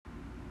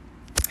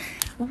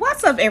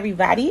What's up,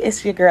 everybody?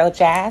 It's your girl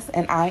Jazz,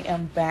 and I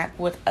am back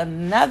with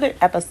another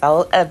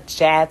episode of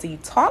Jazzy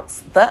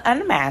Talks, The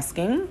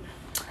Unmasking.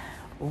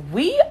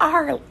 We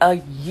are a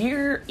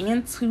year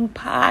into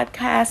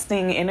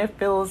podcasting, and it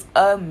feels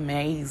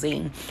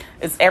amazing.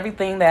 It's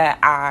everything that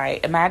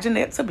I imagined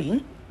it to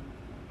be.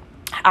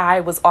 I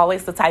was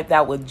always the type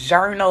that would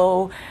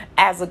journal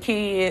as a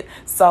kid.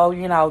 So,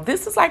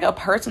 this is like a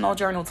personal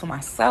journal to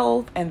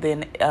myself. And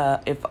then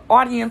if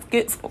audience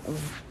gets,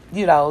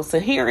 to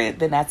hear it,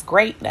 then that's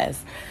great. That's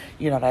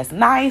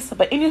nice.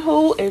 But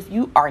anywho, if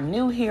you are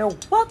new here,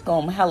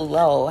 welcome.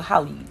 Hello.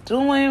 How you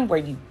doing? Where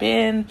you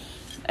been?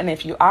 And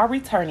if you are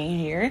returning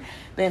here,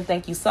 then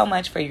thank you so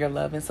much for your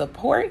love and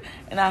support.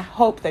 And I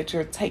hope that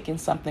you're taking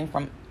something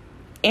from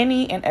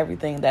any and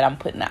everything that I'm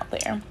putting out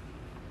there.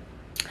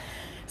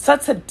 So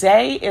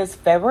today is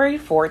February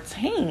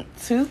 14th,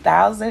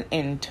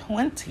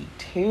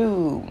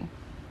 2022.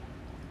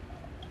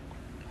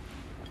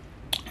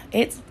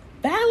 It's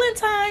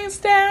Valentine's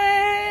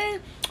Day.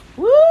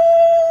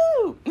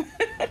 Woo!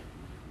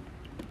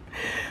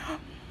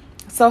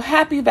 So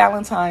happy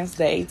Valentine's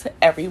Day to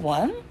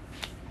everyone.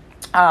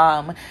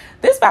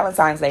 This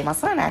Valentine's Day, my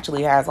son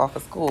actually has off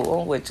of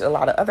school, which a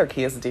lot of other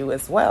kids do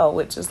as well,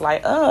 which is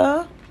like,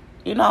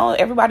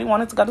 everybody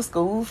wanted to go to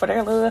school for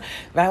their little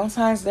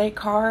Valentine's Day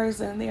cards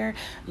and their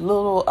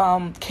little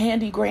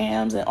candy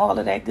grams and all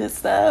of that good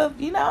stuff.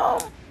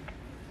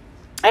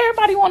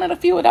 Everybody wanted a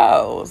few of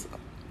those.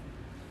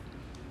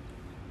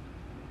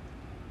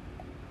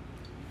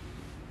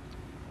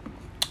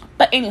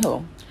 But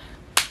anywho,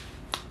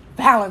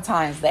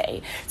 Valentine's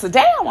Day.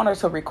 Today I wanted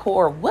to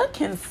record what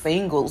can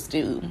singles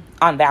do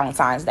on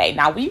Valentine's Day.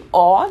 Now we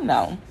all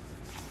know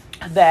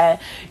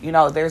that,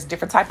 there's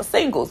different type of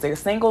singles. There's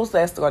singles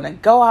that's going to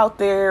go out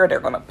there, they're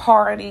going to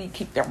party,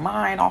 keep their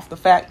mind off the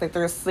fact that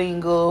they're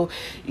single,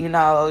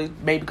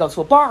 maybe go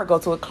to a bar, go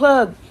to a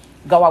club,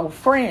 go out with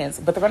friends,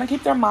 but they're going to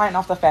keep their mind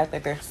off the fact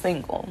that they're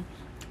single.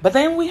 But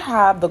then we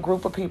have the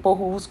group of people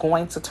who's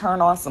going to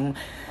turn on some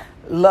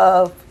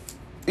love,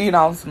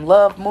 some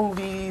love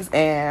movies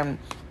and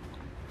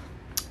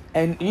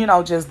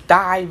just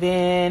dive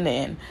in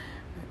and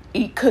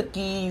eat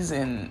cookies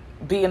and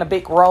be in a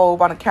big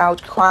robe on the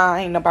couch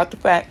crying about the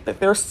fact that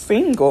they're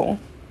single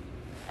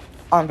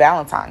on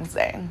Valentine's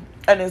Day.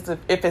 And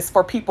if it's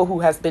for people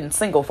who has been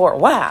single for a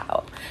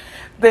while,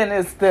 then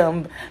it's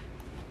them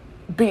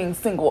being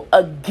single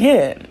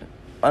again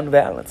on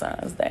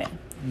Valentine's Day.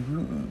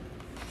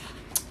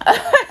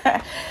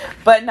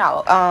 But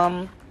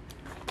no,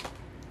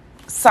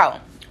 so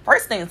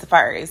first things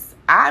first,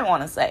 I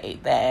want to say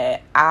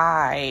that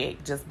I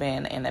just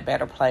been in a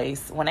better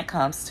place when it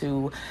comes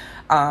to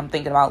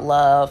thinking about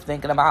love,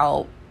 thinking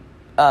about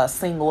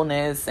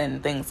singleness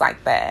and things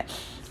like that.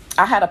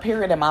 I had a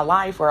period in my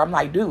life where I'm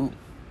like, dude,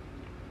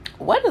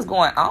 what is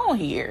going on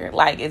here?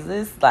 Like, is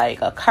this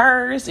like a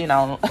curse?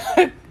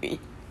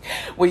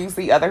 When you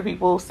see other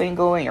people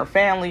single in your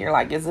family, you're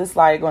like, is this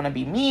like going to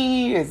be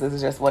me? Is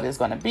this just what it's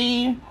going to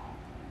be?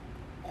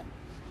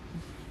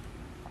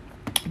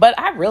 But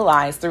I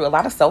realized through a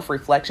lot of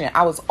self-reflection,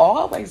 I was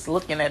always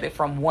looking at it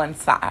from one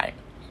side.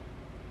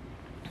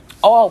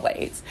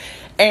 Always.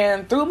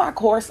 And through my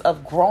course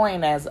of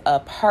growing as a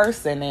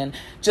person and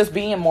just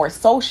being more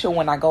social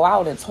when I go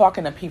out and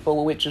talking to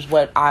people, which is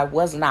what I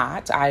was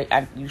not.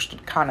 I used to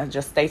kind of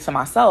just stay to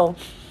myself.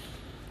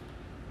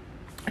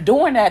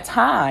 During that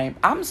time,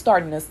 I'm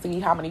starting to see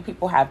how many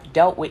people have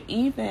dealt with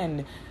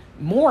even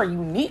more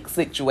unique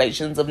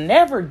situations of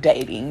never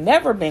dating,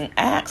 never being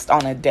asked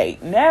on a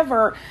date,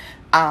 never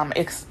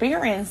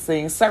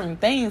experiencing certain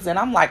things. And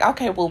I'm like,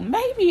 okay, well,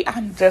 maybe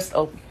I'm just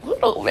a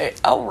little bit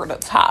over the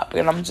top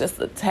and I'm just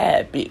a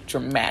tad bit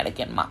dramatic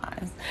in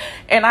mine.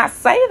 And I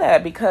say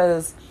that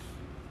because,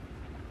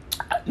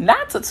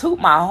 not to toot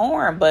my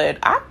horn, but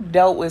I've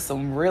dealt with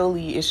some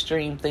really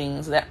extreme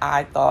things that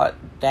I thought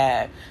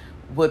that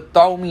would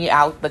throw me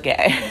out the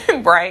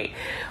game, right?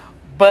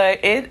 But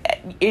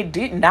it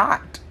did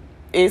not.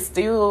 It's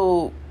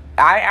still,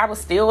 I was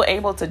still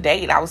able to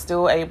date. I was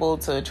still able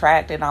to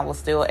attract, and I was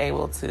still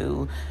able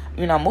to,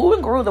 move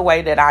and grow the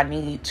way that I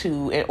need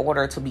to in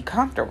order to be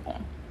comfortable.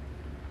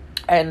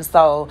 And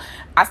so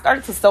I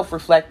started to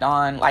self-reflect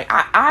on, like,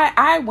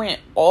 I went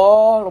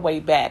all the way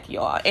back,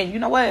 y'all. And you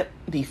know what?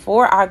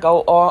 Before I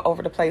go all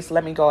over the place,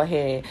 let me go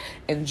ahead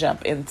and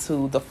jump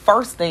into the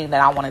first thing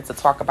that I wanted to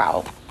talk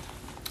about.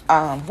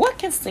 What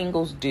can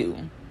singles do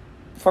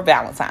for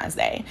Valentine's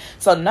Day?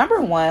 So number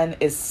one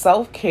is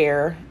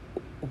self-care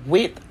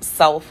with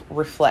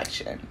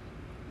self-reflection.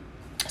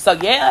 So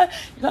yeah,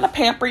 you're going to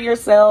pamper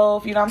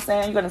yourself, you know what I'm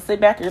saying? You're going to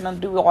sit back, you're going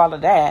to do all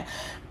of that.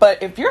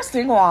 But if you're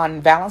single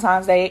on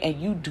Valentine's Day and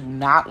you do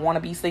not want to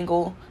be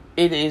single,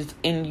 it is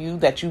in you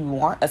that you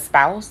want a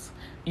spouse,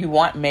 you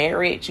want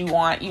marriage, you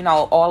want,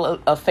 all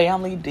of a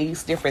family,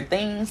 these different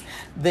things,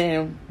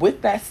 then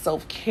with that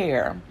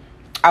self-care,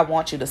 I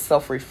want you to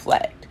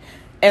self-reflect.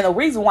 And the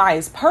reason why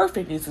it's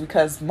perfect is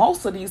because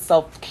most of these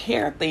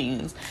self-care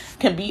things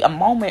can be a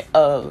moment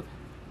of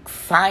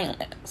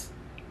silence.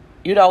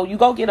 You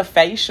go get a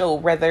facial,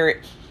 whether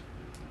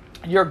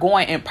you're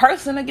going in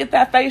person to get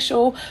that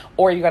facial,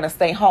 or you're going to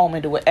stay home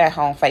and do it at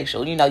home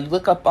facial. You know, you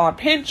look up on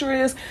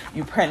Pinterest,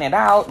 you print it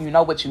out, you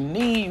know what you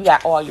need, you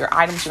got all your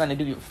items, you're going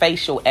to do your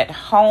facial at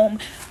home.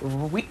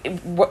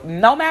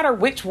 No matter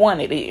which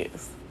one it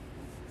is,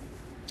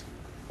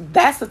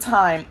 that's the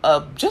time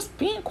of just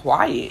being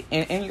quiet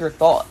in your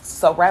thoughts.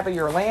 So rather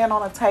you're laying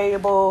on a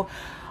table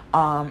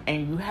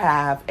and you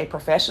have a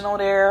professional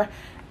there,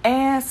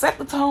 and set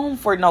the tone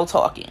for no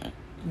talking.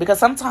 Because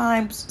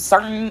sometimes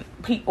certain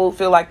people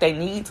feel like they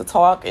need to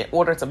talk in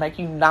order to make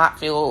you not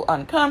feel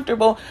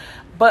uncomfortable.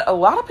 But a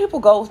lot of people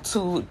go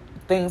to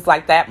things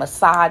like that,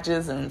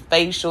 massages and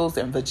facials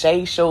and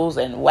vajacials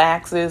and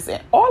waxes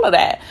and all of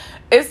that.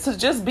 It's to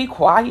just be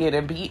quiet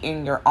and be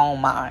in your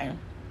own mind.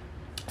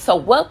 So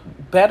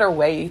what better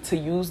way to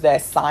use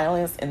that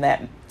silence and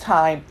that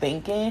time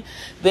thinking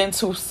than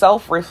to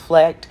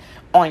self-reflect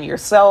on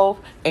yourself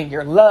and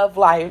your love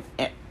life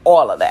and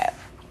all of that.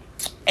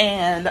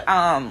 And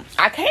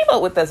I came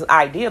up with this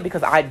idea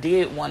because I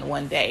did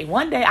one day.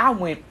 One day I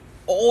went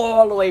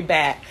all the way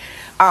back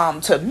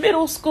to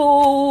middle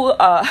school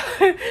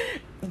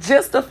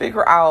just to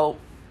figure out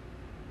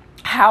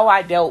how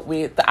I dealt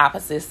with the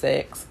opposite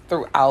sex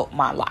throughout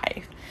my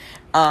life.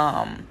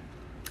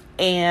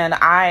 And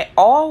I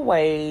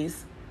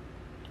always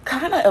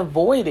kind of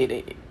avoided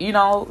it, you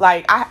know,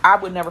 like I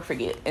would never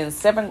forget. In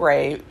 7th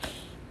grade,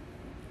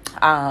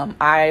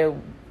 I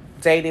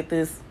dated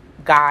this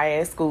guy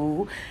at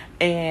school,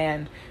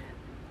 and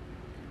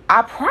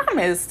I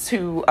promised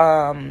to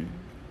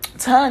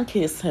tongue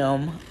kiss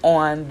him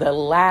on the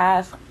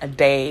last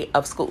day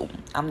of school.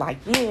 I'm like,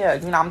 yeah,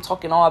 you know, I'm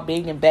talking all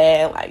big and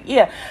bad, like,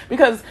 yeah,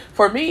 because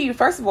for me,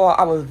 first of all,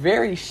 I was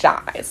very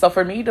shy. So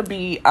for me to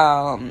be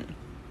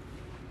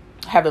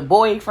having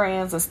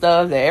boyfriends and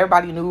stuff that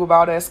everybody knew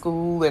about at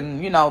school,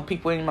 and, you know,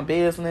 people in my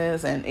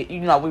business, and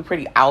you know, we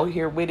pretty out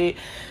here with it,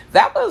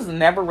 that was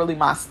never really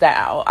my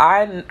style.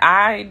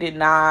 I did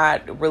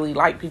not really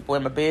like people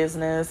in my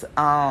business.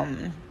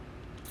 Yeah,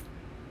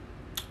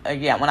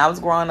 when I was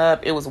growing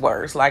up, it was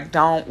worse. Like,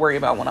 don't worry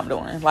about what I'm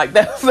doing. Like,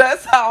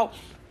 that's how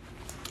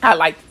I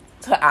like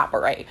to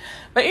operate.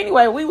 But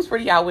anyway, we was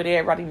pretty out with it.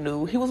 Everybody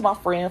knew. He was my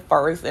friend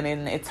first, and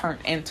then it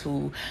turned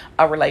into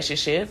a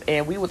relationship,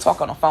 and we would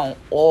talk on the phone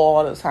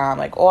all the time,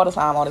 like all the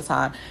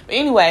time. But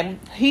anyway,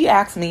 he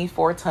asked me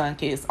for a tongue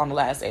kiss on the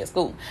last day of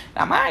school.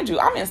 Now, mind you,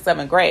 I'm in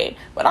 7th grade,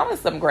 but I'm in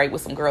 7th grade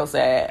with some girls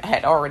that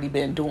had already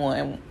been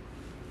doing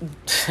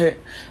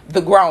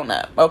the grown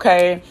up,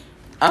 okay?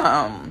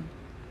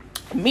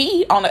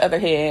 Me, on the other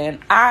hand,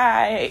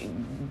 I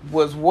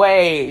was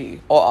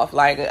way off.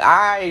 Like,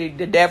 I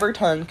never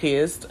tongue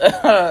kissed.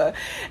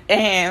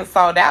 And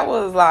so that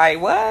was like,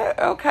 what?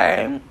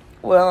 Okay.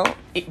 Well,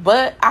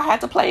 but I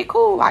had to play it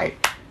cool.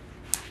 Like,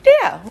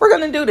 yeah, we're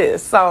going to do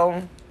this.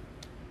 So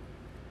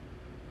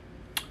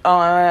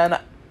on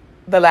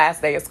the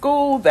last day of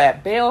school,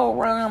 that bell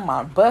rung,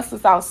 my bus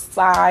is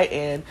outside,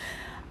 and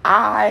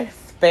I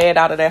sped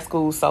out of that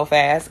school so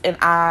fast, and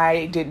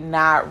I did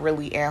not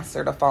really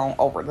answer the phone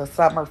over the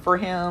summer for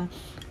him.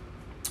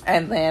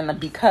 And then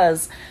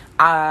because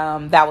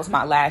that was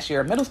my last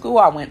year of middle school,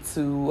 I went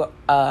to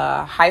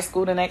high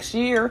school the next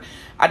year.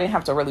 I didn't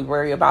have to really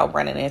worry about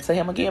running into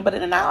him again. But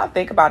then now I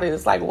think about it,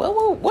 it's like,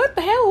 well, what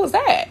the hell was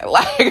that?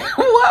 Like,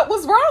 what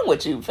was wrong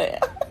with you, fam?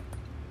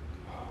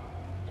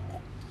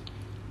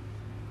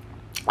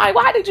 Like,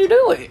 why did you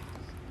do it?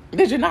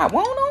 Did you not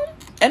want him?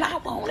 And I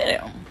wanted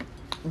him.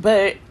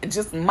 But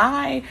just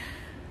my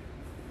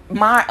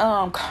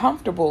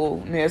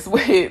comfortableness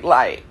with,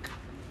 like,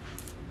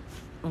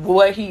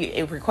 what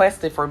he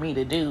requested for me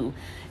to do,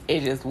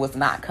 it just was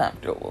not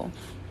comfortable.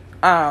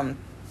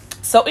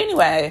 So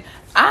anyway,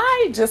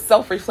 I just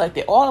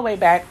self-reflected all the way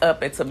back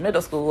up into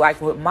middle school, like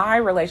with my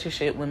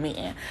relationship with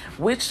men,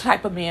 which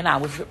type of men I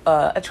was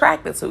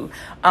attracted to,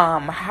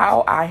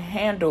 how I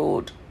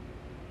handled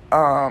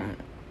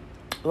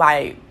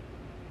like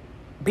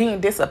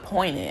being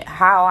disappointed,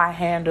 how I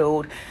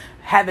handled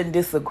having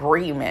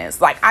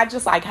disagreements. Like, I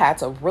just like had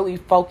to really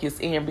focus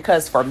in,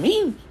 because for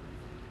me,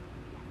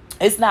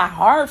 it's not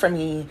hard for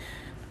me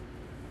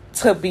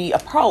to be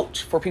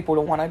approached for people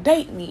to want to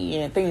date me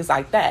and things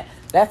like that.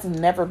 That's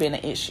never been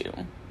an issue.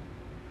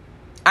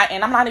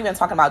 And I'm not even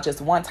talking about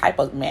just one type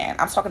of man.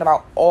 I'm talking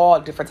about all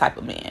different type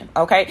of men,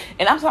 okay?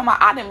 And I'm talking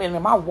about, I didn't been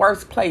in my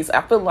worst place.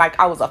 I feel like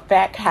I was a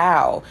fat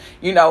cow,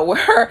 you know,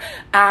 where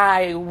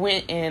I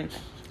went and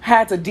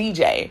had to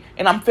DJ,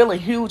 and I'm feeling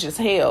huge as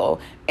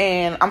hell,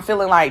 and I'm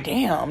feeling like,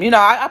 damn, you know,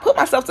 I put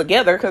myself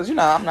together, because, you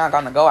know, I'm not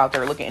going to go out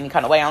there looking any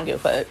kind of way. I don't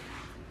give a fuck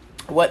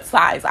what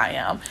size I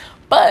am.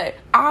 But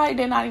I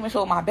did not even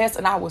feel my best,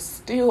 and I was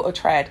still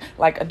attract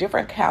like a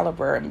different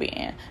caliber of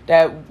man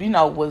that, you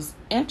know, was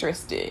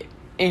interested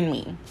in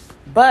me.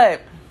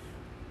 But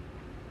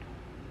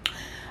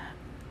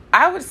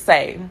I would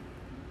say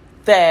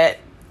that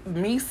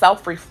me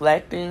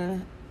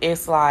self-reflecting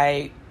is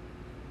like,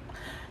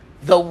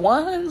 the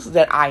ones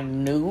that I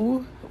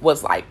knew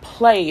was like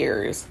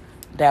players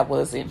that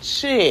was in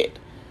shit,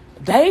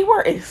 they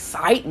were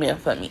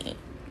excitement for me.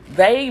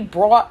 They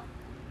brought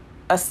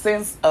a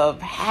sense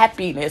of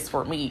happiness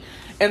for me.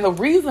 And the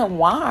reason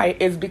why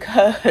is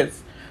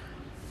because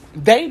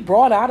they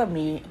brought out of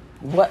me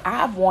what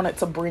I wanted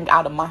to bring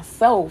out of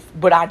myself,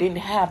 but I didn't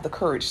have the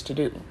courage to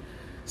do.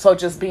 So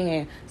just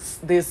being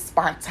this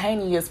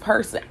spontaneous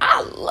person.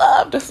 I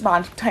love the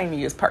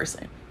spontaneous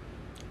person.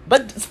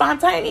 But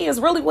spontaneous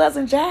really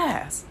wasn't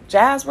Jazz.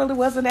 Jazz really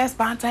wasn't that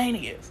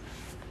spontaneous.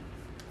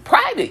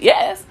 Private,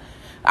 yes.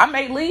 I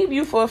may leave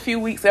you for a few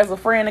weeks as a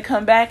friend and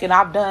come back and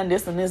I've done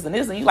this and this and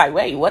this. And you're like,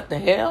 wait, what the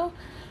hell?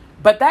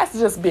 But that's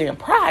just being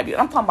private.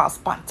 I'm talking about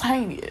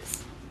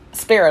spontaneous.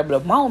 Spirit of the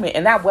moment.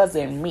 And that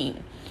wasn't me.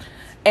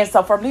 And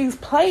so from these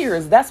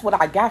players, that's what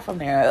I got from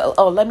there.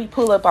 Oh, let me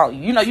pull up on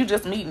you. You know, you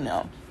just meeting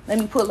them. Let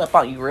me pull up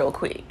on you real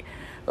quick.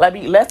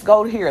 Let's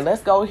go here.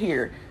 Let's go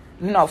here.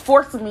 You know,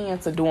 forcing me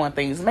into doing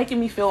things, making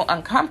me feel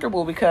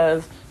uncomfortable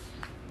because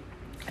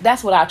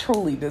that's what I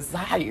truly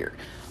desire.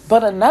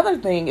 But another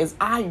thing is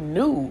I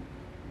knew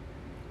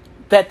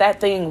that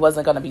thing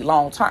wasn't going to be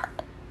long term.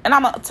 And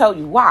I'm going to tell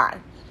you why.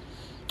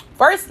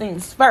 First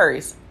things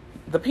first,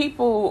 the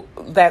people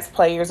that's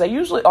players, they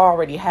usually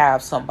already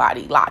have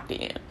somebody locked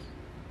in.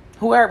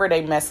 Whoever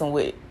they messing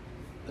with,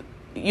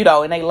 you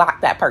know, and they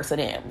lock that person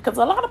in. Because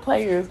a lot of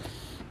players,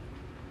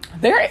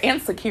 they're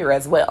insecure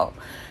as well.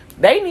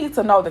 They need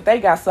to know that they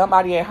got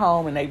somebody at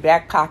home in their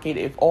back pocket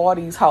if all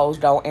these hoes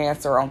don't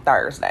answer on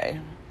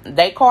Thursday.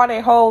 They call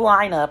their whole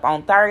lineup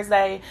on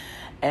Thursday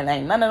and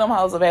ain't none of them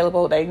hoes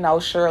available. They know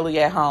Shirley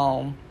at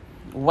home,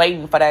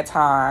 waiting for that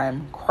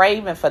time,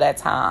 craving for that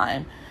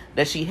time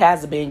that she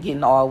hasn't been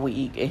getting all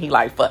week. And he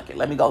like, fuck it,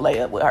 let me go lay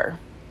up with her.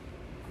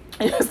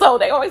 So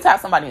they always have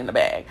somebody in the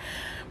bag.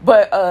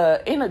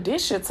 But in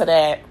addition to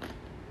that,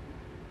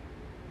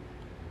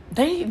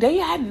 they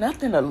had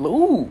nothing to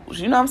lose.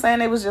 You know what I'm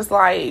saying? It was just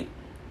like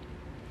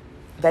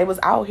they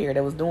was out here.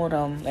 They was doing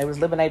them. They was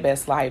living their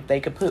best life. They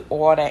could put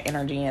all that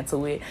energy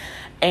into it.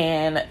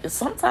 And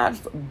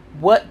sometimes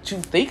what you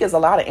think is a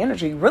lot of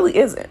energy really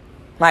isn't.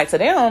 Like to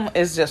them,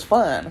 it's just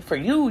fun. For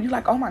you, you're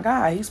like, oh my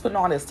God, he's putting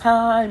all this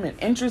time and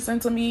interest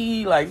into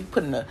me. Like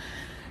putting it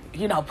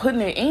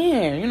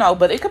in,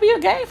 but it could be a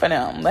game for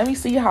them. Let me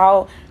see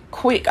how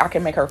quick I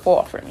can make her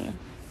fall for me.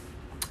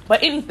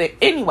 But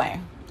anyway,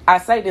 I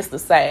say this to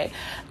say,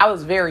 I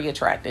was very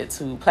attracted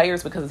to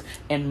players because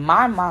in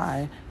my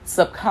mind,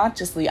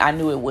 subconsciously, I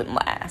knew it wouldn't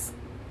last.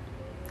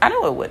 I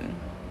knew it wouldn't.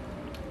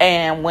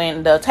 And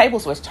when the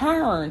tables was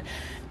turned,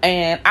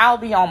 and I'll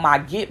be on my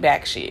get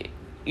back shit,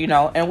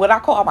 and what I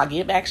call my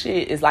get back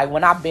shit is like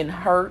when I've been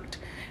hurt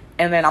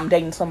and then I'm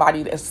dating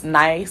somebody that's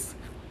nice.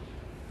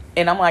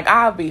 And I'm like,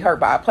 I'll be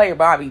hurt by a player,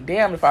 but I'll be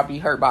damned if I be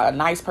hurt by a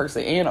nice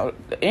person and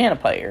a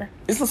player.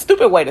 It's a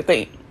stupid way to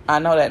think. I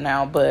know that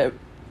now, but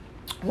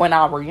when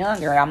I was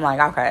younger, I'm like,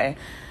 okay,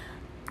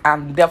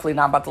 I'm definitely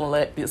not about to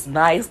let this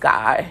nice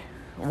guy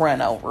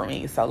run over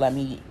me. So let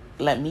me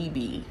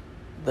be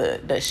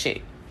the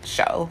shit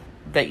show,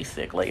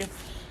 basically.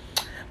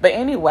 But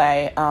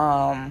anyway,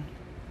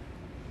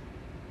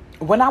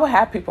 when I would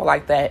have people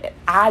like that,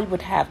 I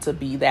would have to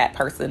be that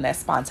person that's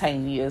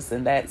spontaneous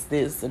and that's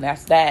this and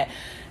that's that.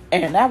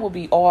 And that would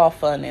be all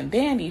fun and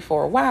dandy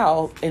for a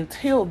while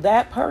until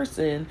that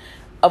person,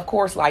 of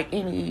course, like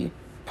any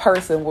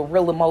person with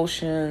real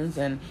emotions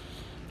and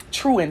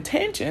true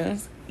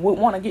intentions, would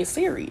want to get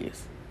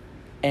serious.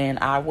 And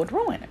I would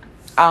ruin it.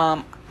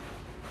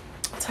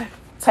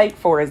 Take,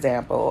 for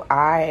example,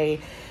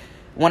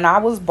 when I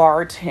was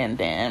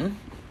bartending,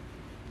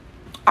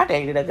 I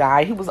dated a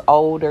guy. He was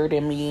older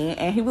than me,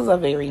 and he was a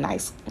very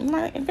nice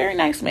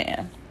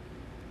man.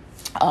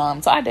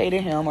 So I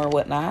dated him or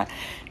whatnot.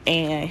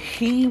 And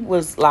he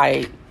was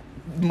like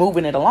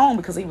moving it along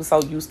because he was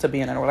so used to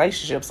being in a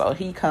relationship. So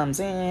he comes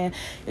in,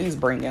 he's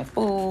bringing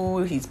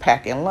food, he's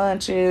packing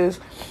lunches.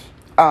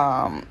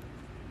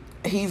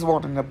 He's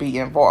wanting to be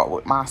involved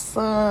with my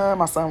son.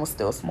 My son was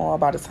still small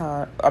by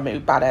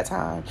that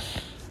time.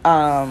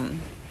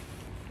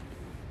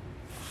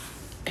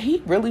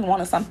 He really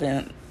wanted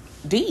something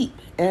deep.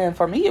 And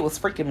for me, it was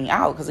freaking me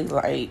out because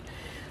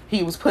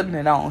he was putting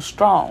it on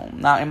strong.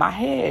 Now, in my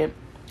head,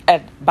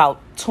 at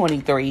about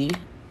 23,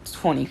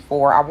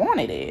 24, I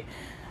wanted it.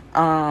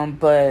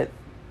 But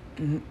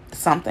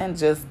something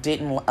just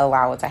didn't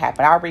allow it to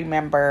happen. I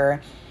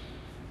remember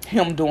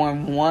him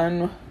doing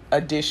one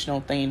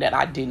additional thing that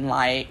I didn't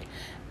like.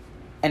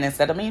 And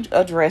instead of me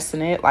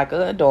addressing it like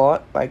an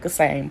adult, like a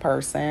sane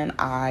person,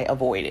 I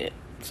avoided.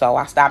 So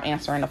I stopped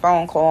answering the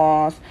phone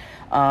calls.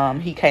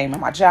 He came in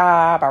my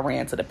job. I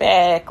ran to the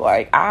back.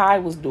 Like, I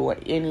was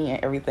doing any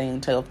and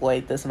everything to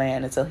avoid this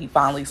man until he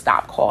finally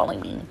stopped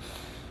calling me.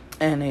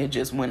 And it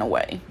just went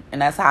away.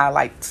 And that's how I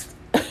liked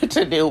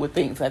to deal with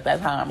things at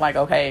that time. Like,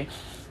 okay,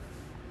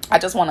 I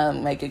just want to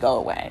make it go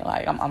away.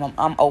 Like,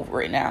 I'm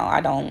over it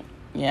now.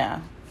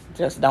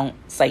 Just don't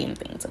say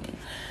anything to me.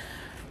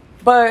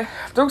 But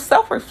through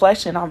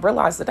self-reflection, I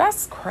realized that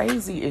that's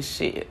crazy as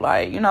shit.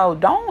 Like,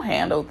 don't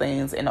handle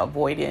things in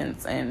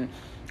avoidance and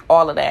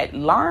all of that.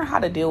 Learn how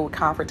to deal with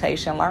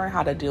confrontation, learn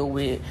how to deal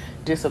with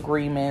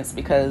disagreements,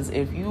 because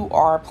if you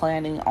are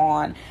planning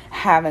on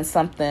having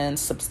something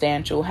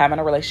substantial, having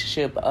a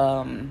relationship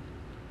of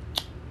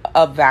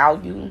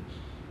value,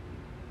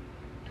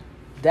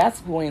 that's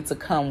going to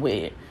come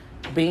with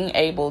being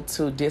able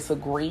to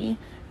disagree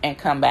and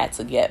come back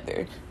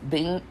together.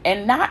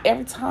 And not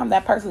every time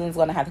that person is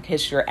going to have to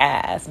kiss your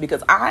ass,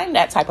 because I'm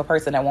that type of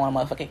person that want a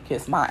motherfucker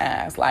kiss my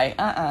ass. Like,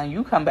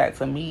 you come back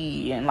to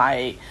me and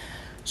like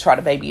try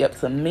to baby up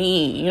to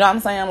me. You know what I'm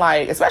saying?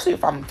 Like, especially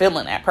if I'm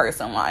feeling that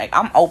person, like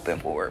I'm open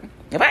for it.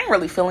 If I ain't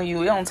really feeling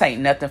you, it don't take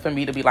nothing for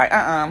me to be like,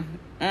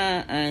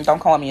 don't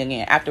call me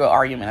again after an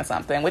argument or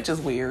something, which is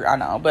weird, I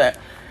know, but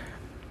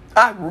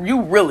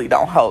you really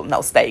don't hold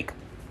no stake.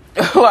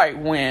 Like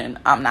when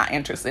I'm not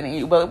interested in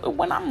you, but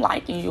when I'm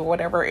liking you or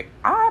whatever,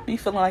 I be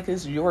feeling like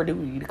it's your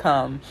duty to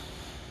come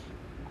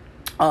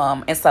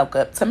and soak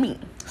up to me.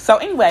 So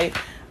anyway,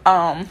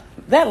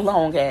 that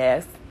long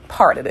ass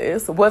part of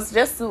this was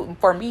just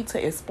for me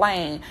to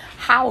explain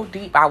how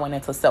deep I went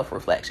into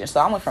self-reflection.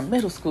 So I went from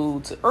middle school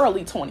to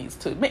early 20s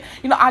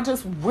to, I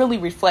just really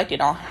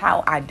reflected on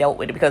how I dealt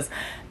with it, because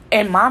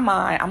in my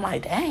mind, I'm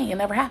like, dang, it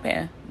never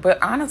happened.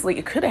 But honestly,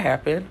 it could have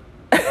happened.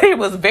 It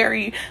was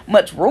very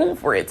much room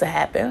for it to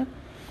happen.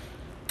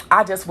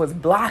 I just was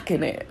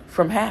blocking it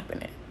from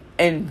happening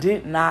and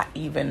did not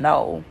even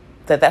know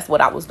that that's what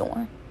I was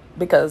doing.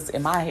 Because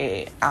in my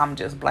head, I'm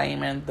just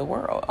blaming the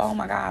world. Oh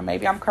my God,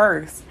 maybe I'm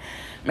cursed.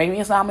 Maybe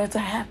it's not meant to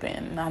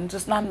happen. I'm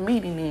just not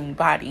meeting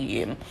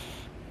anybody.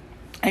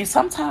 And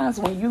sometimes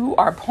when you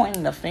are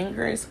pointing the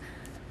fingers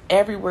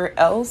everywhere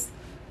else,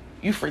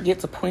 you forget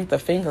to point the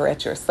finger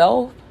at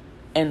yourself.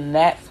 And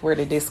that's where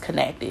the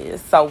disconnect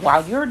is. So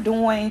while you're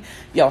doing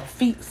your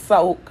feet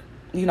soak,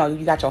 you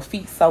got your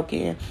feet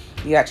soaking,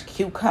 you got your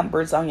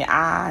cucumbers on your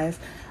eyes,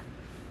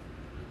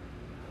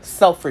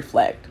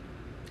 self-reflect.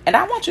 And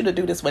I want you to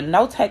do this with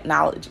no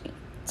technology.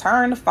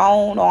 Turn the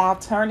phone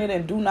off, turn it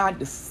in do not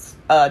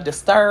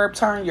disturb,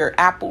 turn your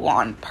Apple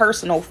on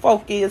personal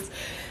focus,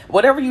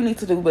 whatever you need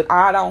to do. But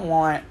I don't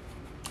want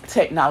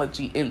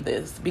technology in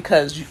this,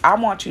 because I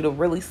want you to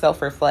really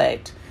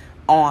self-reflect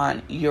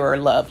on your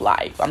love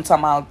life. I'm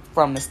talking about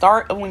from the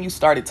start of when you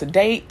started to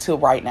date till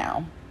right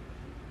now.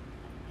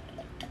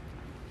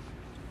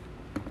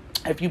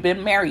 If you've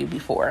been married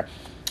before,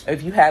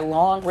 if you had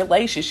long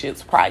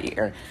relationships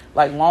prior,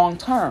 like long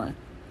term,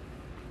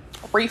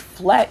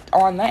 reflect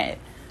on that.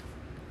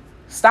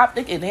 Stop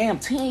thinking, damn,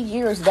 10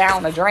 years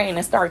down the drain,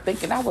 and start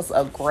thinking that was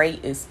a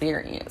great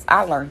experience.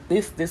 I learned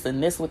this,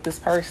 and this with this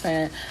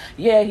person.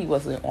 Yeah, he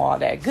wasn't all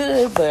that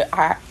good, but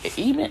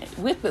even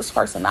with this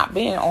person not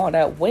being all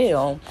that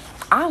well,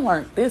 I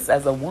learned this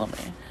as a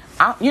woman.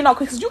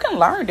 Because you can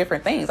learn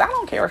different things. I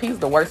don't care if he's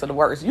the worst of the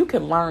worst. You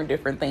can learn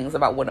different things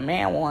about what a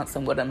man wants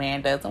and what a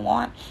man doesn't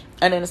want.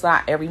 And then it's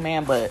not every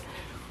man, but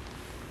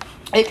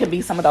it could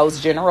be some of those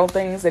general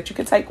things that you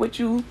can take with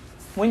you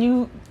when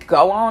you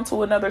go on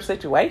to another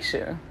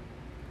situation.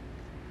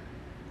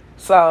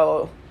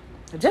 So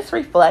just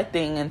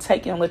reflecting and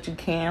taking what you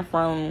can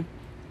from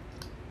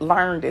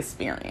learned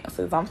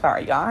experiences. I'm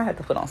sorry, y'all. I had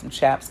to put on some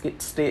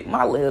chapstick.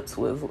 My lips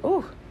was,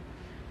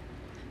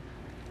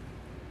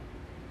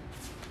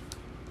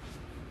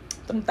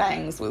 them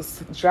things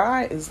was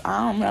dry as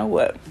I don't know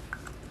what.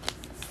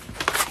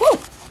 Whew.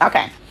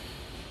 Okay.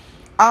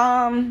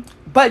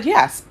 But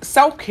yes,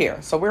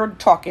 self-care. So we're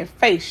talking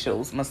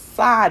facials,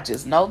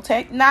 massages, no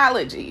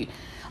technology,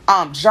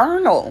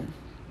 journal,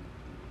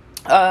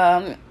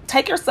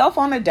 take yourself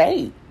on a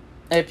date.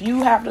 If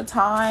you have the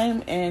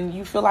time and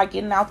you feel like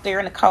getting out there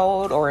in the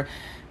cold, or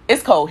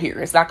it's cold here.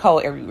 It's not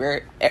cold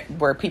everywhere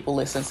where people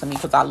listen to me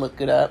because I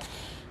look it up.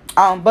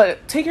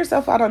 But take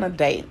yourself out on a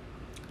date,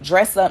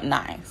 dress up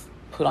nice.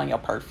 Put on your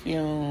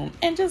perfume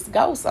and just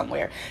go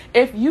somewhere.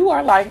 If you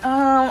are like,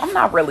 I'm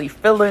not really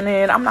feeling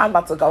it, I'm not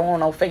about to go on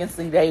no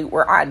fancy date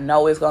where I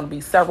know it's going to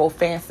be several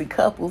fancy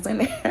couples in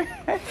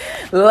there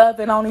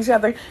loving on each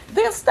other,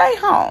 then stay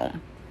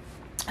home.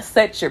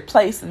 Set your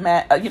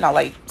placemat,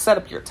 like set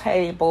up your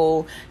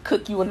table,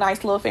 cook you a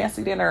nice little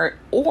fancy dinner.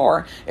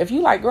 Or if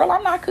you like, girl,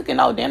 I'm not cooking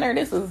no dinner,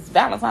 this is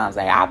Valentine's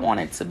Day, I want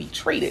it to be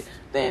treated,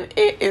 then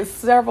it is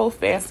several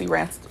fancy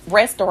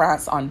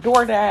restaurants on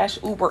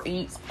DoorDash, Uber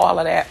Eats, all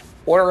of that.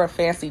 Order a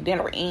fancy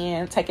dinner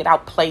in, take it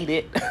out, plate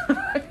it.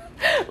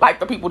 Like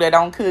the people that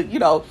don't cook,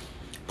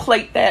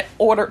 plate that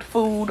ordered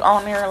food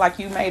on there like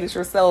you made it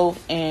yourself,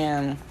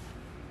 and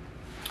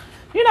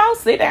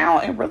sit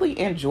down and really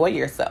enjoy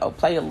yourself.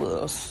 Play a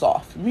little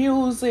soft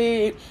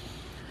music.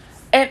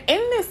 And in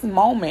this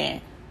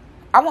moment,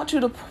 I want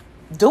you to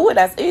do it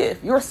as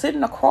if you're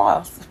sitting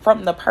across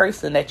from the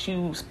person that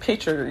you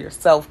picture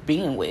yourself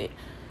being with.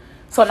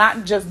 So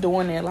not just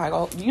doing it like,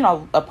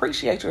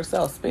 appreciate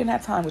yourself. Spend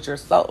that time with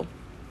yourself.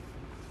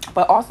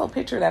 But also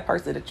picture that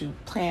person that you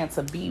plan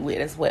to be with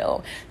as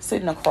well,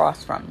 sitting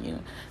across from you.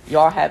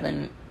 Y'all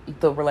having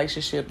the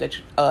relationship that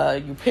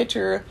you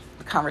picture,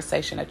 the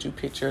conversation that you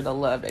picture, the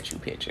love that you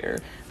picture.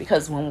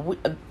 Because when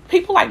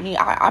people like me,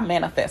 I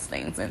manifest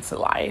things into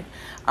life.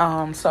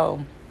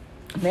 So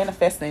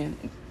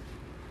manifesting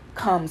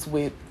comes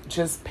with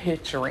just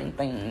picturing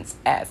things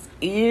as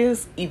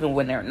is, even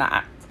when they're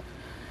not.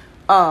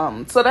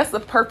 So that's the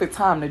perfect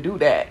time to do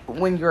that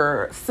when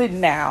you're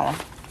sitting down,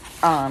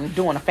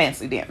 doing a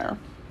fancy dinner.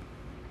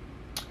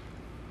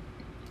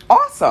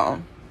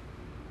 Also,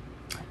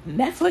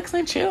 Netflix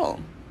and chill.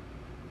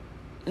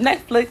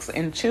 Netflix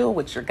and chill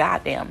with your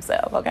goddamn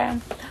self, okay?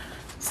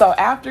 So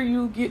after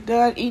you get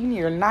done eating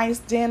your nice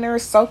dinner,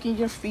 soaking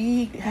your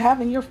feet,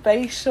 having your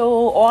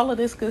facial, all of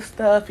this good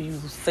stuff, you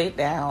sit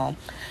down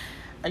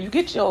and you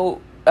get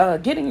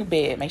in your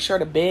bed. Make sure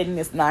the bedding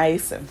is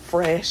nice and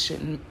fresh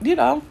and,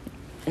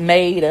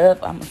 made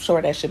up. I'm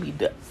sure that should be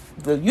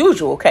the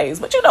usual case,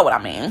 but you know what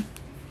I mean.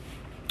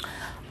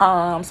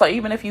 So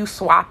even if you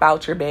swap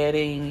out your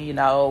bedding,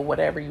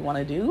 whatever you want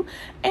to do,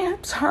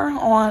 and turn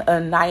on a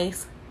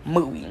nice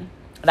movie.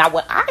 Now,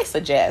 what I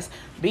suggest,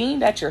 being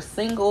that you're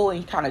single and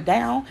you're kind of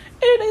down,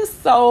 it is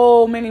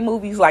so many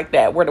movies like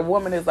that where the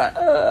woman is like,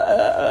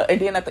 and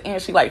then at the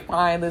end she like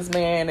find this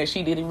man and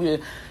she didn't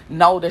even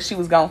know that she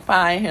was gonna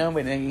find him,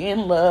 and then you're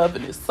in love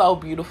and it's so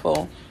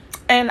beautiful.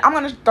 And I'm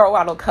gonna throw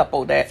out a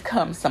couple that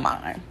comes to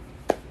mind.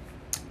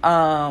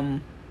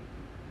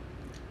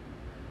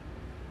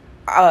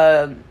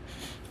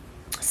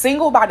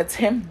 Single by the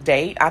 10th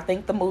Date, I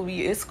think the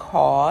movie is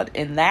called,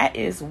 and that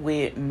is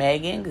with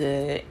Megan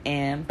Good.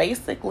 And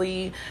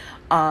basically,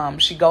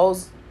 she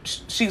goes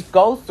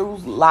through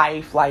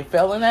life like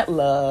falling in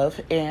love,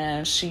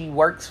 and she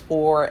works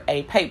for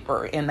a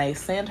paper, and they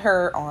send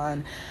her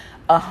on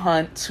a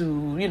hunt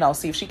to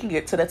see if she can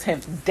get to the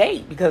 10th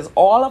date, because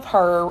all of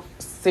her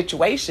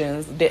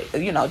situations that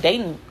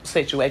dating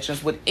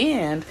situations would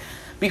end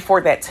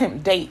before that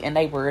 10th date. And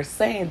they were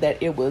saying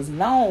that it was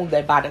known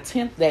that by the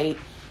 10th date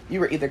you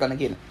were either going to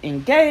get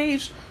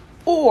engaged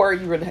or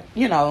you were,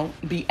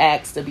 be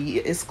asked to be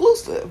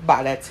exclusive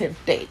by that 10th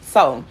date.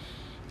 So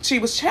she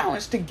was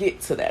challenged to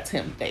get to that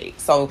 10th date.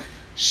 So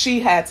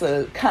she had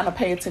to kind of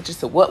pay attention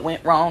to what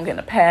went wrong in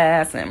the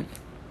past and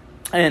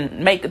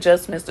make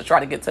adjustments to try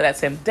to get to that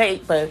 10th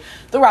date. But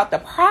throughout the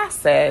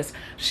process,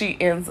 she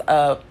ends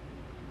up,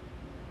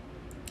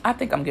 I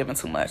think I'm giving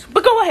too much,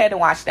 but go ahead and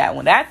watch that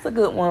one. That's a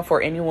good one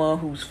for anyone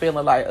who's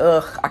feeling like,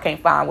 I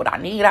can't find what I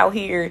need out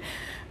here.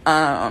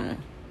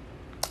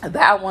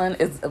 That one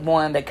is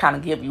one that kind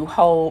of give you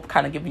hope,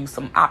 kind of give you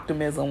some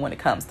optimism when it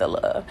comes to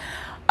love.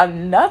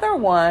 Another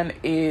one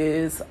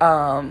is,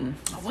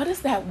 what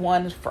is that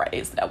one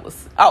phrase that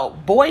was,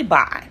 Boy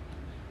Bye.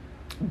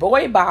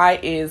 Boy Bye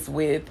is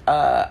with,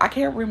 I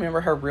can't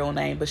remember her real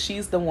name, but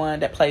she's the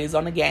one that plays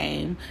on the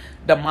game,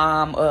 the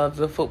mom of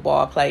the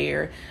football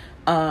player.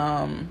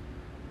 And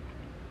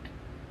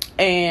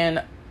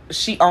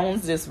she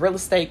owns this real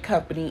estate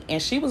company,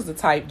 and she was the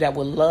type that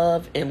would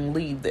love and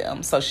leave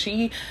them. So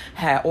she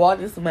had all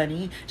this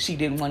money. She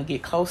didn't want to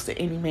get close to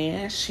any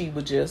man. She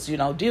would just,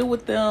 deal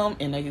with them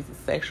in a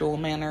sexual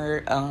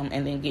manner,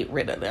 and then get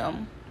rid of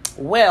them.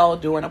 Well,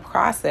 during the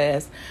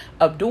process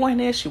of doing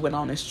this, she went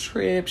on this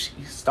trip. She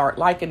started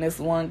liking this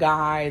one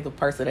guy, the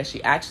person that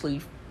she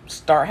actually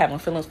start having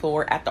feelings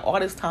for after all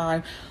this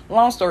time.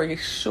 Long story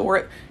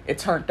short, it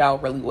turned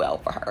out really well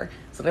for her.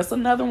 So that's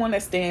another one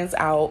that stands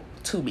out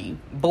to me.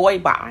 Boy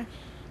Bye.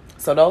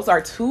 So those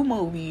are two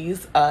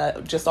movies,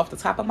 just off the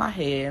top of my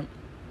head,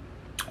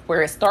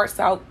 where it starts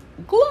out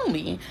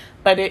gloomy,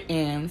 but it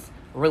ends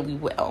really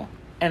well.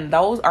 And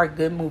those are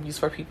good movies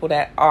for people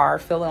that are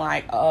feeling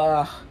like,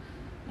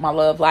 my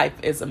love life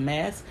is a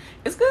mess.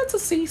 It's good to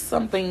see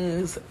some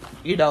things,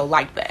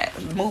 like that.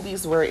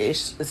 Movies where it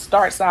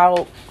starts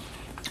out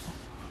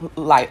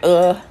like,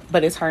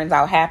 but it turns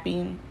out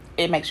happy.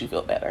 It makes you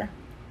feel better.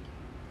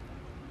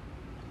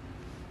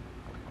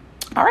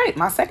 All right,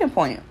 my second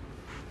point.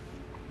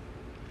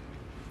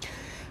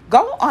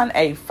 Go on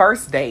a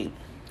first date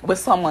with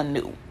someone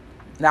new.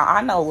 Now,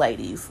 I know,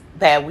 ladies,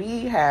 that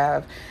we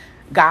have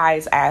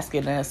guys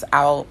asking us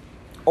out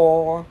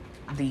all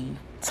the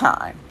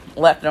time,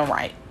 left and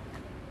right.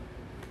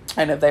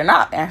 And if they're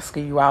not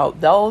asking you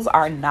out, those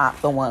are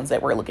not the ones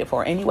that we're looking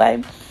for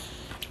anyway.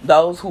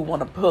 Those who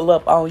want to pull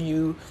up on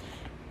you,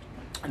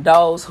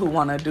 those who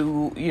want to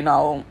do,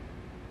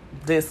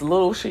 this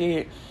little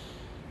shit,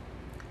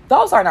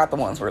 those are not the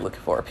ones we're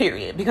looking for,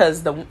 period.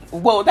 Because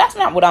that's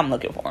not what I'm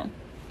looking for.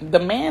 The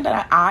man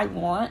that I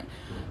want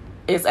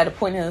is at a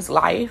point in his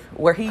life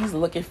where he's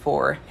looking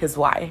for his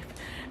wife.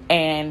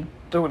 And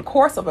through the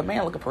course of a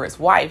man looking for his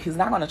wife, he's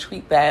not going to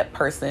treat that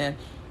person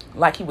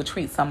like he would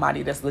treat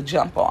somebody that's the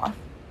jump off.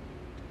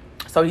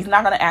 So he's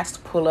not going to ask to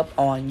pull up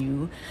on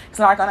you. He's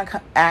not going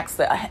to ask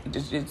to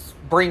just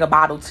bring a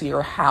bottle to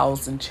your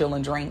house and chill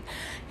and drink.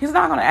 He's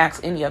not going to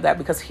ask any of that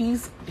because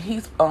he's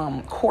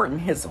courting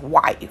his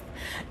wife.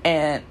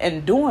 And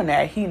in doing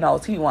that, he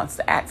knows he wants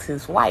to ask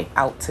his wife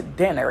out to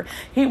dinner.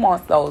 He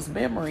wants those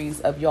memories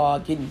of y'all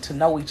getting to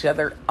know each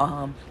other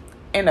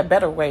in a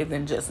better way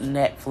than just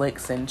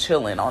Netflix and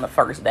chilling on the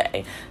first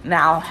day.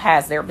 Now,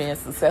 has there been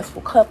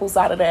successful couples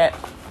out of that?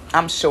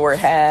 I'm sure it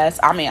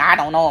has. I mean, I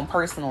don't know him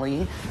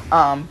personally,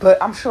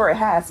 but I'm sure it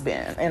has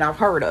been, and I've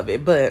heard of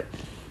it. But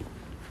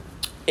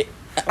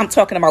I'm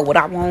talking about what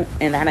I want,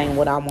 and that ain't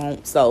what I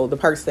want. So the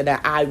person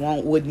that I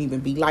want wouldn't even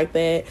be like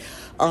that.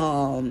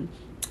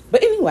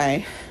 But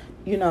anyway,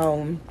 you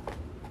know,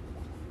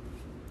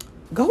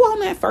 go on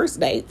that first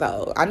date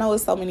though. I know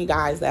there's so many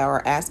guys that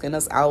are asking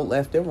us out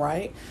left and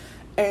right.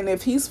 And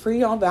if he's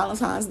free on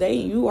Valentine's Day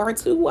and you are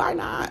too, why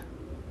not?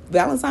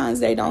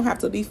 Valentine's Day don't have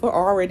to be for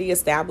already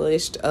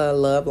established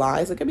love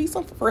lives. It could be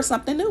for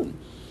something new.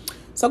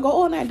 So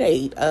go on that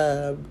date.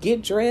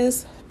 Get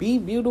dressed, be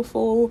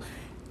beautiful,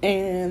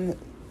 and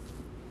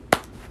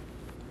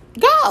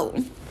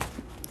go.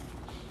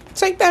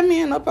 Take that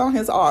man up on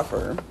his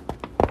offer.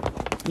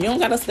 You don't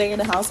got to stay in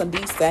the house and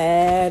be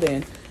sad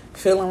and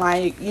feeling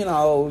like, you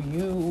know,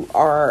 you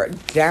are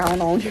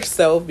down on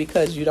yourself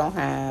because you don't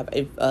have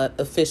a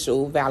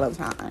official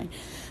Valentine.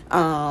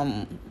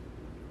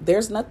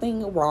 There's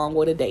nothing wrong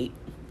with a date.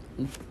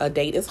 A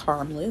date is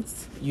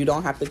harmless. You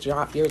don't have to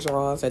drop your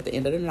drawers at the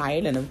end of the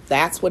night. And if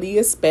that's what he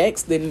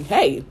expects, then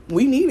hey,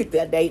 we needed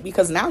that date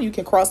because now you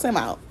can cross him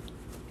out.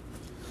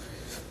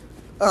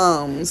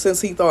 Since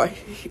he thought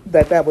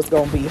that was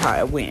going to be how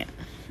it went.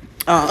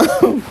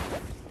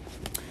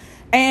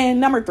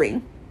 And number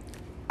 3,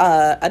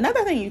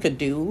 another thing you could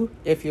do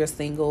if you're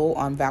single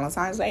on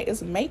Valentine's Day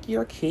is make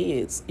your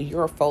kids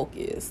your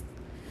focus.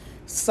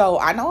 So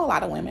I know a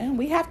lot of women,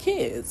 we have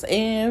kids,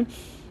 and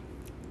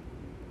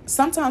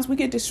sometimes we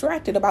get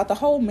distracted about the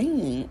whole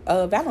meaning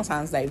of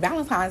Valentine's Day.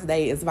 Valentine's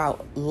Day is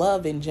about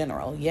love in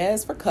general.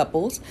 Yes, for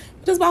couples,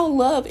 but it's about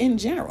love in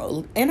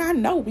general. And I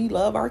know we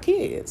love our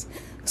kids.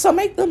 So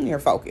make them your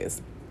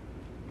focus.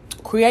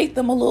 Create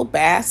them a little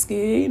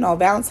basket, you know,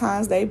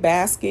 Valentine's Day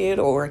basket,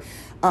 or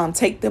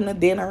take them to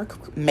dinner,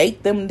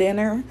 make them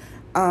dinner.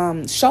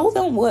 Show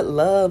them what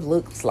love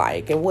looks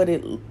like and what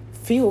it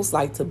feels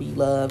like to be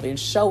loved, and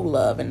show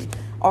love and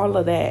all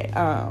of that.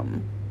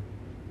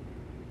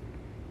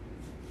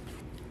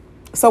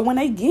 So when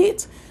they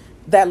get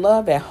that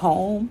love at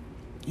home,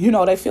 you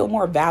know, they feel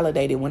more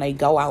validated when they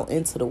go out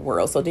into the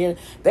world. So then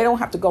they don't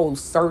have to go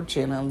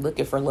searching and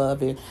looking for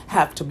love and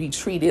have to be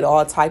treated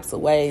all types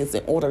of ways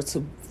in order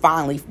to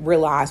finally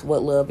realize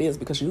what love is,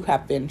 because you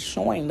have been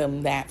showing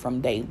them that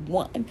from day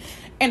one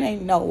and they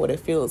know what it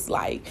feels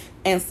like.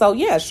 And so,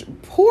 yes,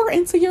 pour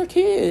into your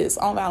kids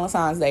on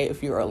Valentine's Day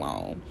if you're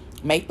alone.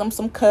 Make them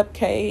some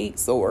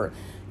cupcakes or,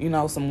 you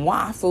know, some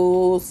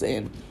waffles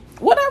and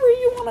whatever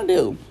you want to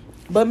do.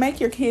 But make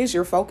your kids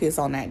your focus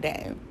on that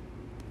day.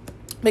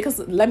 Because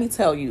let me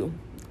tell you,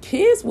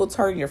 kids will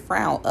turn your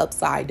frown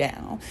upside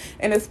down.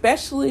 And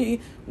especially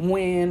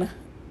when,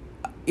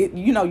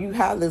 you know, you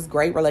have this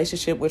great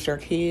relationship with your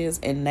kids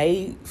and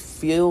they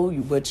feel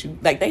you, but you,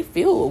 like, they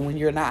feel when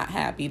you're not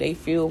happy. They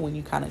feel when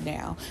you kind of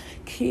down.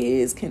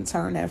 Kids can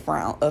turn that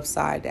frown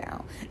upside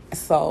down.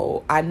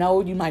 So I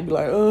know you might be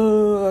like,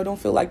 oh, I don't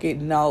feel like it.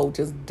 No,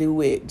 just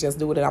do it. Just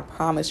do it. And I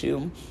promise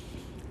you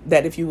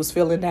that if you was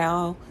feeling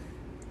down,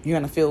 you're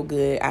going to feel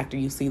good after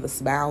you see the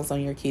smiles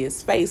on your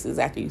kids' faces,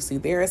 after you see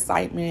their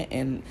excitement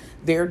and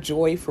their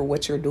joy for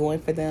what you're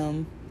doing for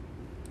them.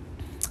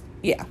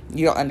 Yeah,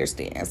 you'll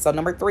understand. So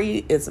number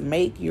 3 is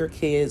make your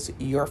kids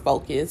your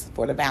focus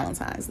for the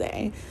Valentine's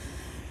Day.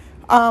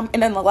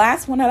 And then the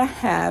last one that I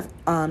have,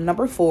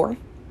 number 4,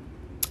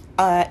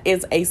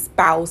 is a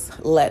spouse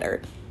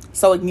letter.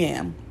 So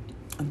again,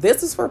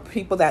 this is for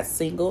people that's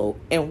single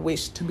and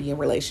wish to be in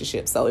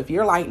relationships. So if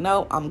you're like,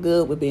 no, I'm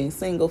good with being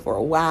single for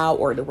a while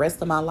or the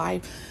rest of my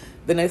life,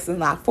 then this is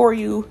not for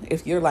you.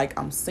 If you're like,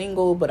 I'm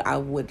single, but I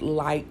would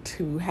like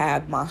to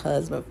have my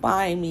husband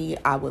find me,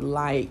 I would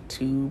like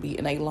to be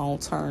in a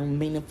long-term,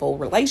 meaningful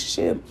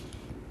relationship,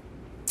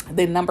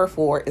 then number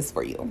 4 is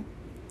for you.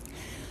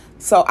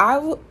 So I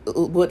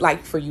would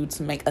like for you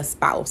to make a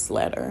spouse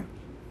letter.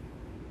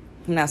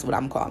 And that's what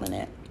I'm calling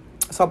it.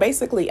 So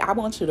basically, I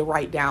want you to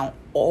write down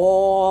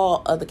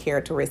all of the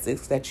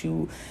characteristics that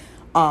you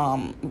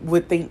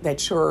would think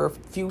that your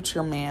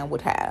future man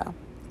would have.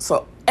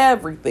 So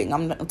everything,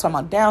 I'm talking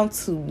about down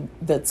to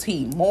the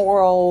T,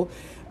 moral,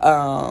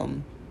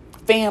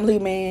 family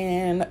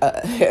man,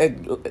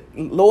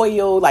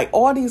 loyal, like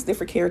all these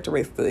different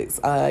characteristics.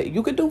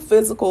 You could do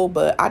physical,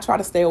 but I try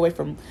to stay away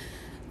from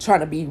trying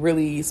to be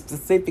really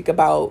specific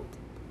about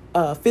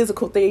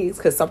physical things,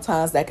 because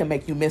sometimes that can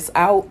make you miss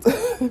out.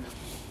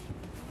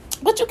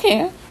 But you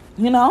can,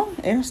 you know,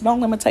 there's no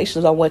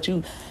limitations on what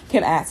you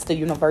can ask the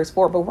universe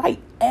for. But write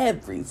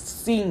every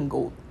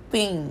single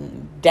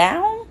thing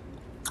down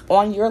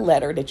on your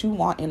letter that you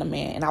want in a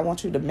man. And I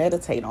want you to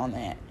meditate on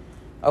that.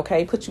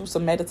 Okay, put you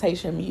some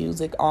meditation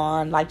music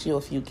on, light you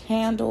a few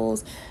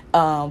candles,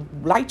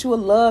 light you a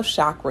love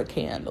chakra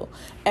candle,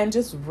 and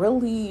just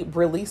really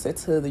release it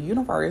to the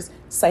universe.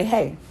 Say,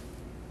 hey,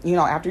 you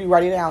know, after you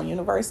write it down,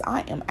 universe,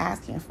 I am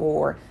asking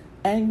for,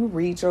 and you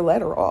read your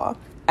letter off.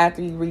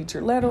 After you read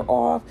your letter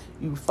off,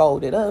 you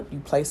fold it up, you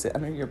place it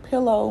under your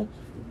pillow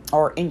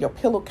or in your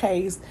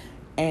pillowcase,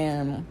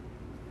 and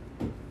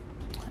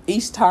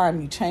each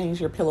time you change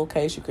your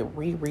pillowcase, you can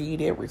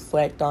reread it,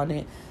 reflect on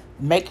it,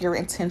 make your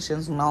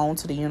intentions known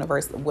to the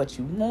universe of what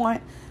you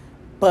want.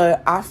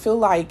 But I feel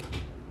like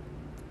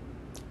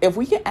if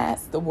we can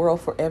ask the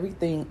world for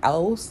everything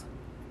else,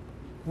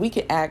 we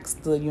can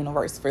ask the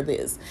universe for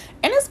this.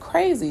 And it's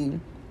crazy.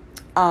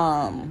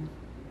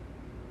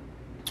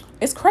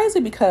 It's crazy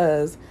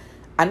because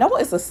I know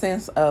it's a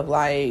sense of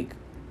like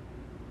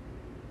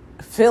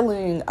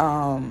feeling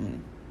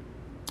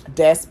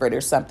desperate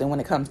or something when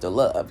it comes to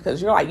love,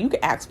 because you're like, you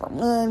can ask for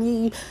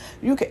money,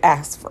 you can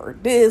ask for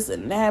this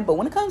and that, but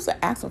when it comes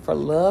to asking for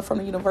love from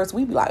the universe,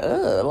 we be like,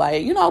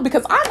 like, you know,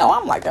 because I know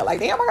I'm like that, like,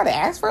 damn, I gotta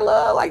ask for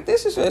love, like,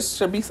 this is just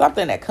should be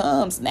something that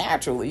comes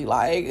naturally,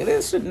 like,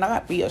 this should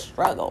not be a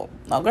struggle,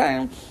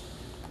 okay?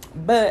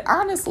 But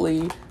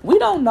honestly, we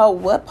don't know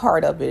what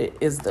part of it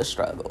is the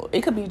struggle.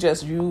 It could be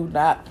just you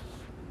not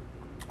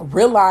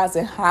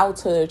realizing how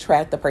to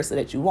attract the person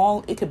that you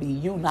want. It could be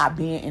you not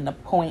being in the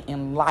point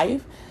in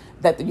life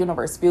that the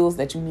universe feels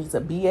that you need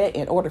to be at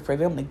in order for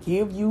them to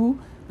give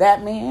you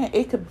that man.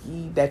 It could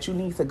be that you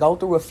need to go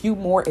through a few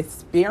more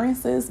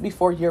experiences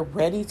before you're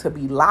ready to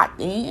be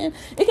locked in.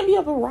 It can be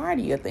a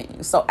variety of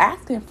things. So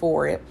asking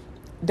for it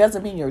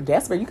doesn't mean you're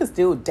desperate. You can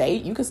still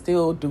date, you can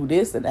still do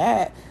this and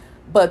that,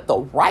 but the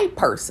right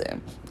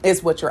person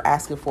is what you're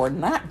asking for,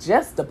 not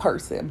just the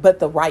person, but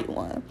the right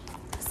one.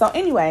 So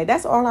anyway,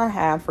 that's all I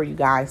have for you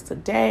guys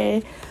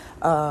today.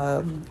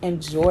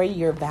 Enjoy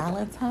your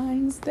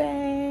Valentine's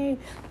Day.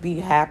 Be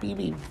happy,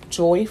 be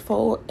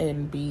joyful,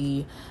 and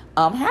be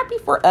happy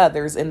for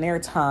others in their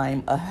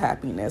time of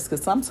happiness.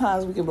 Because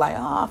sometimes we can be like,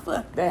 oh,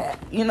 fuck that.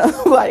 You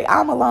know, like,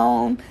 I'm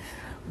alone.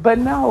 But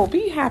no,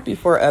 be happy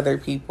for other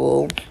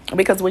people.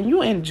 Because when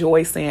you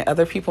enjoy seeing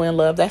other people in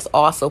love, that's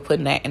also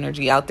putting that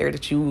energy out there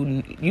that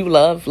you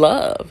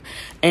love.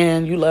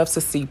 And you love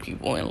to see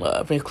people in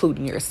love,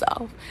 including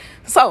yourself.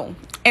 So,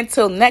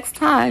 until next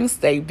time,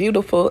 stay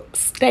beautiful,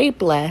 stay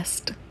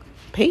blessed.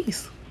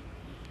 Peace.